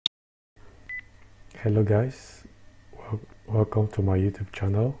Hello guys, welcome to my YouTube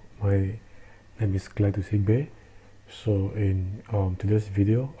channel. My name is Emgu. So in today's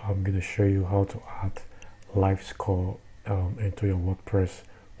video, I'm going to show you how to add live score into your WordPress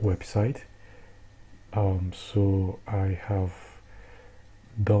website. So I have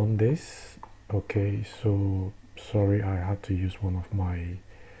done this. Okay, so sorry, I had to use one of my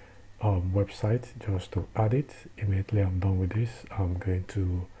website just to add it. Immediately I'm done with this, I'm going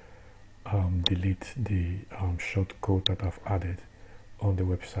to delete the shortcode that I've added on the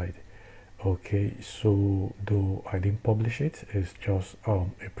website. Okay, so though I didn't publish it, it's just a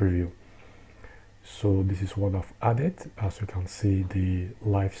preview. So this is what I've added. As you can see, the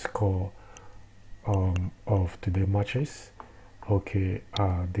live score of today's matches, okay,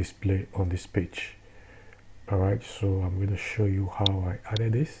 display on this page. All right, so I'm going to show you how I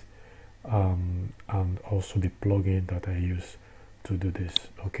added this and also the plugin that I use to do this.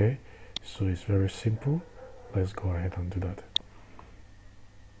 Okay, so it's very simple. Let's go ahead and do that.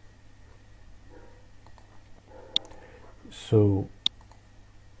 So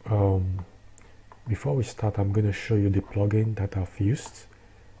before we start, I'm going to show you the plugin that I've used.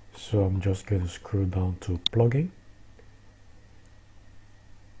 So I'm just going to scroll down to plugin.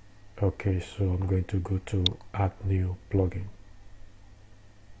 Okay, so I'm going to go to add new plugin.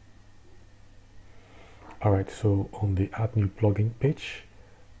 All right, so on the add new plugin page,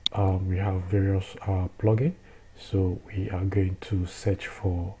 we have various plugins. So we are going to search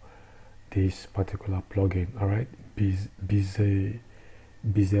for this particular plugin. All right, BZ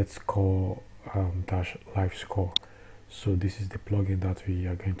score dash live score. So this is the plugin that we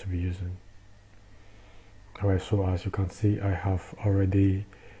are going to be using. All right, so as you can see, I have already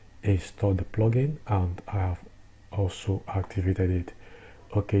installed the plugin and I have also activated it.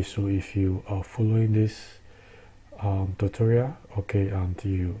 Okay, so if you are following this tutorial, okay, and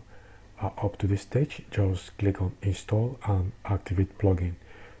you are up to this stage, just click on install and activate plugin.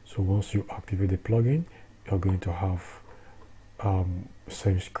 So once you activate the plugin, you're going to have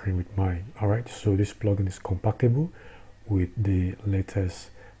same screen with mine. All right, so this plugin is compatible with the latest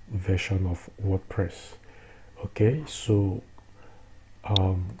version of WordPress. Okay, so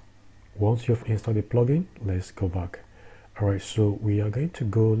once you've installed the plugin, let's go back. All right, so we are going to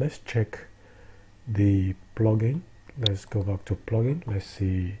go, let's check the plugin. Let's go back to plugin. Let's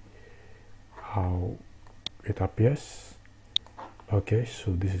see how it appears. Okay,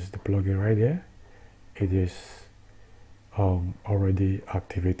 so this is the plugin right here. It is already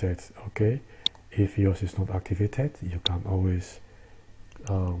activated. Okay, if yours is not activated, you can always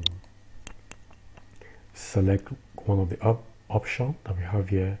select one of the options that we have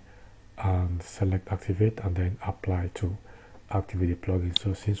here and select activate and then apply to activate the plugin.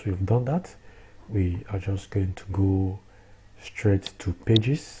 So since we've done that, we are just going to go straight to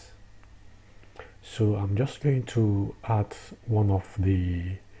pages. So I'm just going to add one of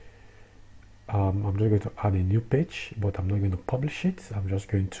the I'm just going to add a new page, but I'm not going to publish it. I'm just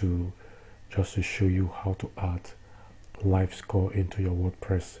going to show you how to add live score into your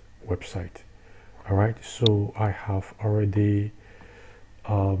WordPress website. All right, so I have already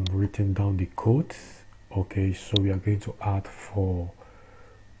written down the code. Okay, so we are going to add for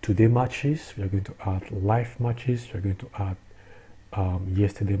today matches, we are going to add live matches, we are going to add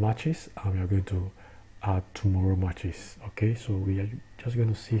yesterday matches, and we are going to add tomorrow matches. Okay, so we are just going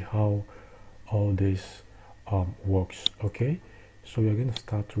to see how all this works. Okay, so we are going to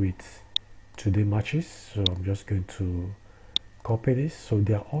start with today matches. So I'm just going to copy this. So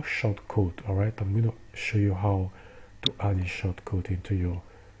they are all short code. All right, I'm going to show you how to add a short code into your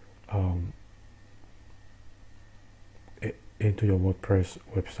WordPress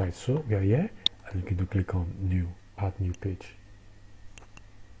website. So we are here and you can click on new, add new page.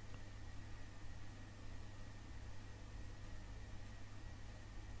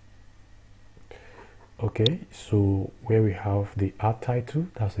 Okay, so where we have the add title,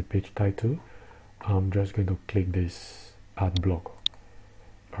 that's the page title, I'm just going to click this add block.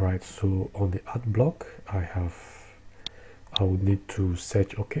 All right, so on the add block, I would need to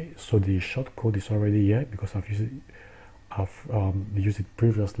search. Okay, so the short code is already here because I've used it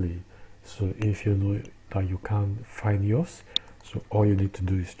previously. So if you know that you can't find yours, so all you need to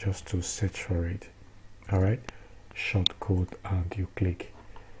do is just to search for it. All right, short code, and you click.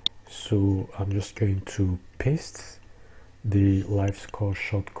 So I'm just going to paste the live score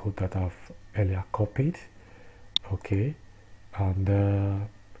short code that I've earlier copied. Okay, and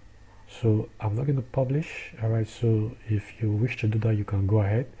so I'm not going to publish. All right, so if you wish to do that, you can go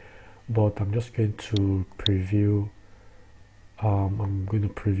ahead, but I'm just going to preview. I'm going to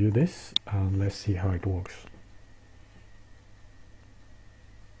preview this and let's see how it works.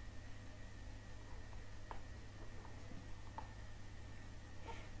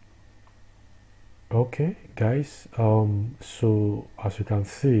 Okay guys, so as you can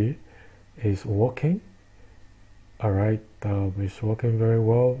see, it's working. All right, it's working very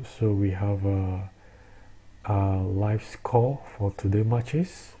well. So we have a live score for today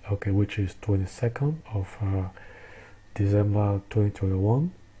matches, okay, which is 22nd of December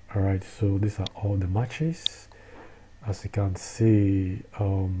 2021. All right, so these are all the matches. As you can see,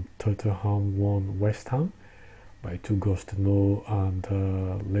 Tottenham won West Ham by 2 goals to 0,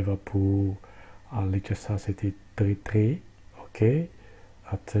 and Liverpool and Leicester City 3-3. Okay,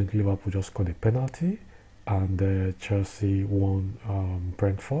 I think Liverpool just scored a penalty, and Chelsea won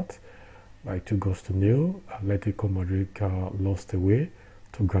Brentford by 2 goals to 0. Atletico Madrid lost away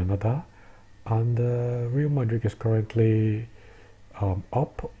to Granada, and Real Madrid is currently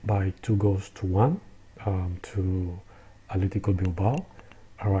up by 2 goals to 1 to Atletico Bilbao.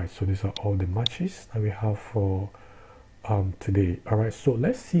 All right, so these are all the matches that we have for today. All right, so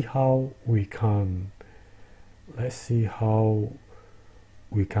let's see how we can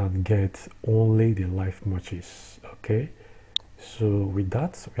get only the live matches. Okay, so with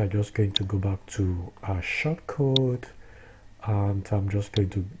that, we are just going to go back to our shortcode, and I'm just going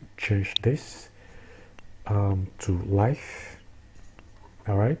to change this to live.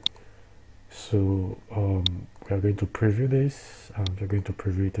 All right, so we are going to preview this, and we're going to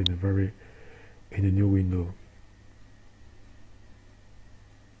preview it in a new window.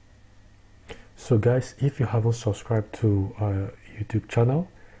 So guys, if you haven't subscribed to our YouTube channel,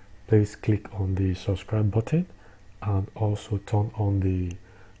 please click on the subscribe button and also turn on the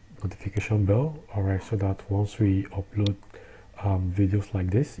notification bell. All right, so that once we upload videos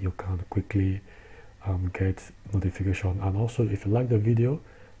like this, you can quickly get notification. And also, if you like the video,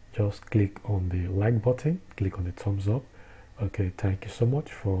 just click on the like button, click on the thumbs up. Okay, thank you so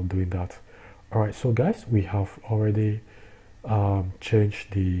much for doing that. All right, so guys, we have already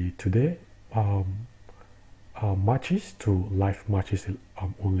changed the today matches to live matches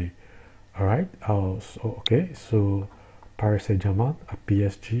only. All right, so Paris Saint-Germain at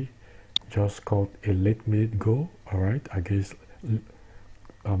PSG just scored a late-minute goal, all right, against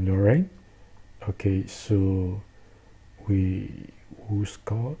Lorraine. Okay, so who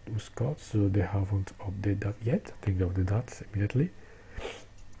scored, so they haven't updated that yet. I think they'll do that immediately.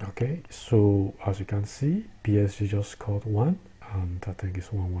 Okay, so as you can see, PSG just scored 1, and I think it's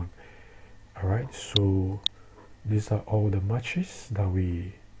 1-1. all right, so these are all the matches that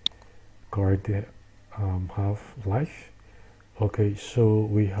we currently have live. Okay, so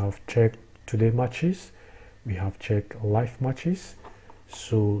we have checked today matches, we have checked live matches.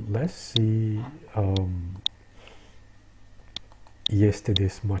 So let's see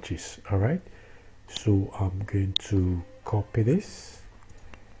yesterday's matches. All right, so I'm going to copy this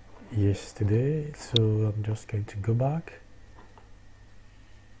yesterday, so I'm just going to go back.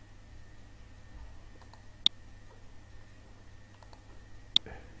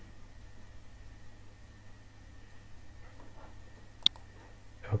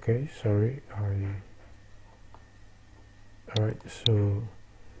 Okay, sorry, alright, so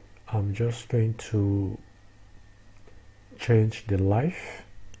I'm just going to change the live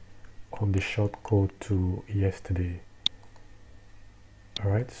on the shortcode to yesterday.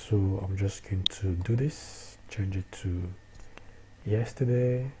 Alright, so I'm just going to do this, change it to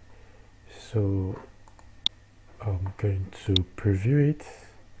yesterday. So I'm going to preview it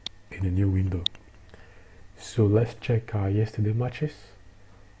in a new window. So let's check our yesterday matches.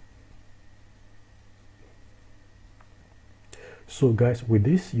 So guys, with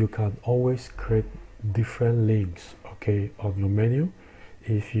this you can always create different links, okay, on your menu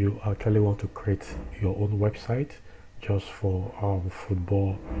if you actually want to create your own website just for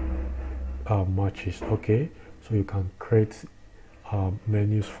football matches. Okay, so you can create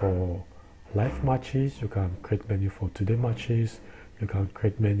menus for live matches, you can create menu for today matches, you can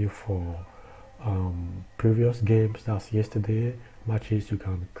create menu for previous games, that's yesterday matches, you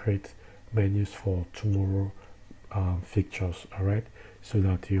can create menus for tomorrow fixtures. All right, so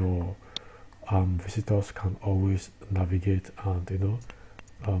that your visitors can always navigate and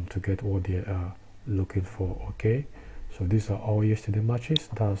to get what they are looking for. Okay, so these are all yesterday matches,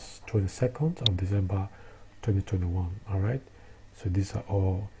 that's 22nd of December 2021. All right, so these are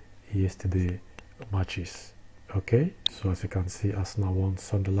all yesterday matches. Okay, so as you can see, Arsenal won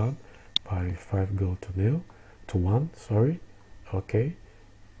Sunderland by 5 goals to 1, sorry. Okay,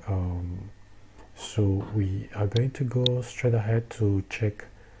 so we are going to go straight ahead to check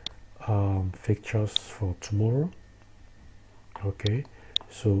fixtures for tomorrow. Okay,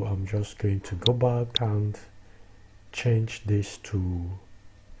 so I'm just going to go back and change this to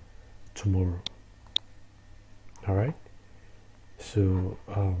tomorrow. All right, So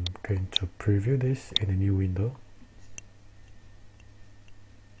I'm going to preview this in a new window.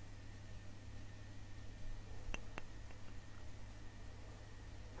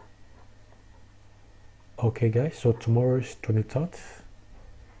 Okay guys, so tomorrow is 23rd.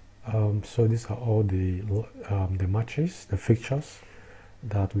 So these are all the matches, the fixtures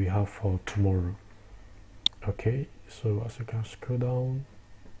that we have for tomorrow. Okay, so as you can scroll down,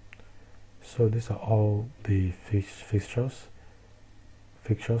 so these are all the fixtures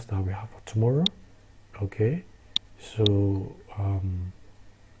that we have for tomorrow. Okay, so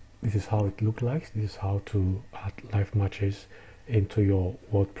this is how it looks like. This is how to add live matches into your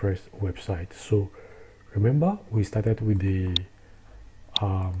WordPress website. So remember, we started with the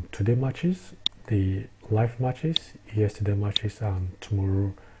today matches, the live matches, yesterday matches, and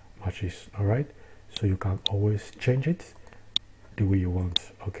tomorrow matches. All right, so you can always change it the way you want.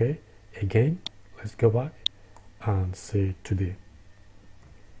 Okay, again, let's go back and say today.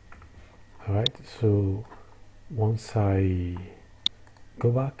 All right, so once I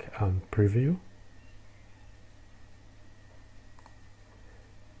go back and preview,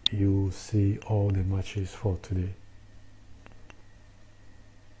 you see all the matches for today.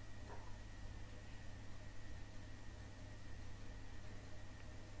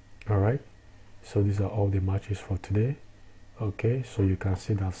 All right, so these are all the matches for today. Okay, so you can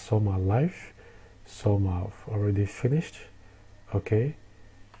see that some are live, some have already finished. Okay,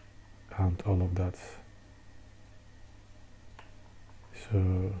 and all of that.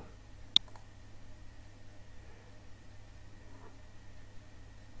 So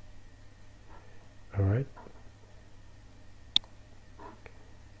all right,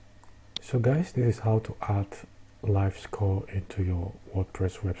 so guys, this is how to add live score into your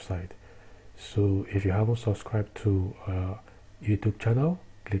WordPress website. So if you haven't subscribed to YouTube channel,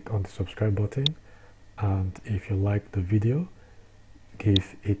 click on the subscribe button, and if you like the video,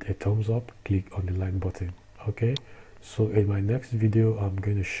 give it a thumbs up, click on the like button. Okay, so in my next video I'm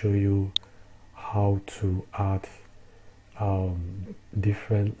going to show you how to add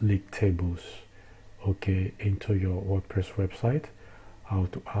different league tables, okay, into your WordPress website, how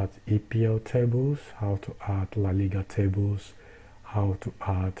to add EPL tables, how to add La Liga tables, how to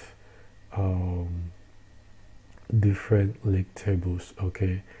add different league tables,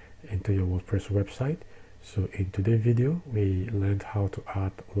 okay, into your WordPress website. So in today's video we learned how to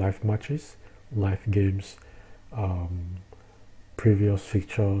add live matches, live games, previous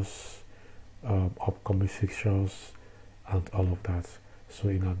fixtures, upcoming fixtures, and all of that. So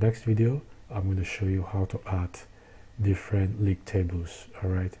in our next video I'm going to show you how to add different league tables, all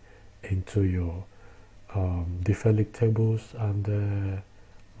right, into your different league tables and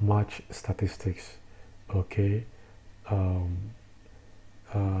match statistics, okay,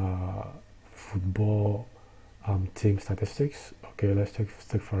 football team statistics. Okay, let's take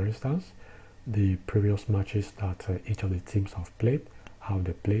for instance the previous matches that each of the teams have played, how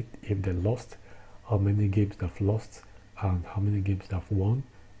they played, if they lost, how many games they've lost, and how many games they've won,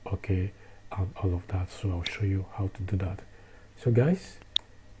 okay, and all of that. So I'll show you how to do that. So guys,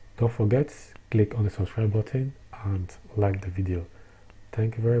 don't forget, click on the subscribe button and like the video.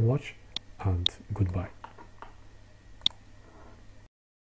 Thank you very much and goodbye.